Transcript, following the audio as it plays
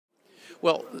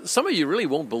Well, some of you really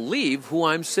won't believe who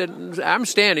I'm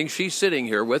standing, she's sitting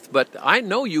here with, but I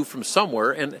know you from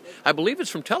somewhere, and I believe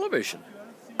it's from television.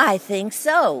 I think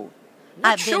so.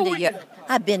 What show?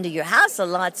 I've been to your house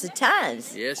lots of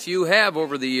times. Yes, you have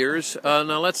over the years.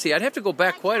 Now, let's see. I'd have to go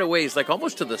back quite a ways, like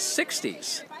almost to the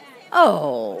 60s.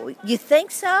 Oh, you think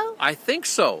so? I think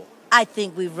so. I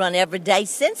think we've run every day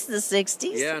since the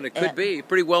 60s. Yeah, and it could be a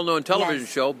pretty well-known television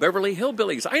show, Beverly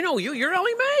Hillbillies. I know you. You're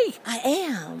Ellie Mae. I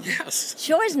am. Yes.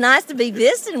 Sure is nice to be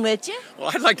visiting with you.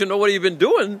 Well, I'd like to know what you've been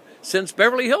doing since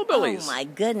Beverly Hillbillies. Oh, my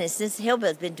goodness. Since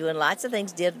Hillbillies, been doing lots of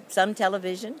things. Did some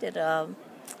television, did a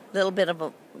little bit of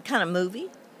a kind of movie,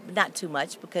 but not too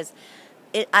much, because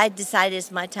I decided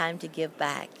it's my time to give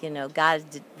back. You know, God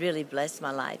really blessed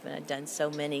my life, and I've done so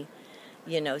many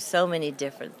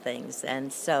different things.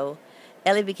 And so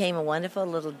Ellie became a wonderful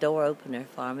little door opener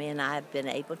for me, and I've been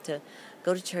able to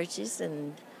go to churches,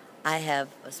 and I have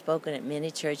spoken at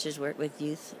many churches, worked with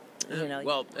youth.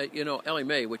 Well, Ellie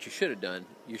Mae, what you should have done,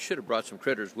 you should have brought some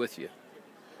critters with you.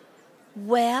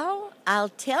 Well, I'll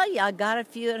tell you, I got a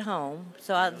few at home,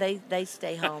 so they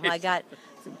stay home. I got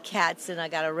some cats, and I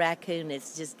got a raccoon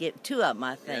that's just two of them,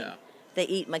 I think. Yeah. They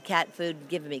eat my cat food,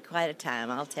 giving me quite a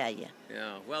time, I'll tell you.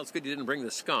 Yeah, well, it's good you didn't bring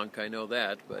the skunk, I know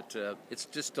that, but it's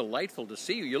just delightful to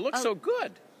see you. You look so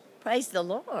good. Praise the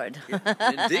Lord.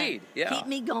 Yeah, indeed, yeah. Keep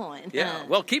me going. Yeah,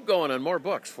 well, keep going on more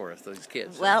books for us, those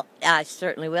kids. Well, I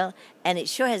certainly will, and it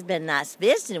sure has been nice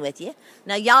visiting with you.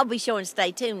 Now, y'all be sure and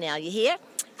stay tuned now, you hear?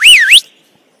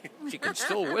 She can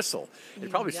still whistle.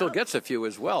 It probably still gets a few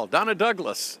as well. Donna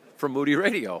Douglas from Moody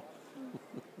Radio.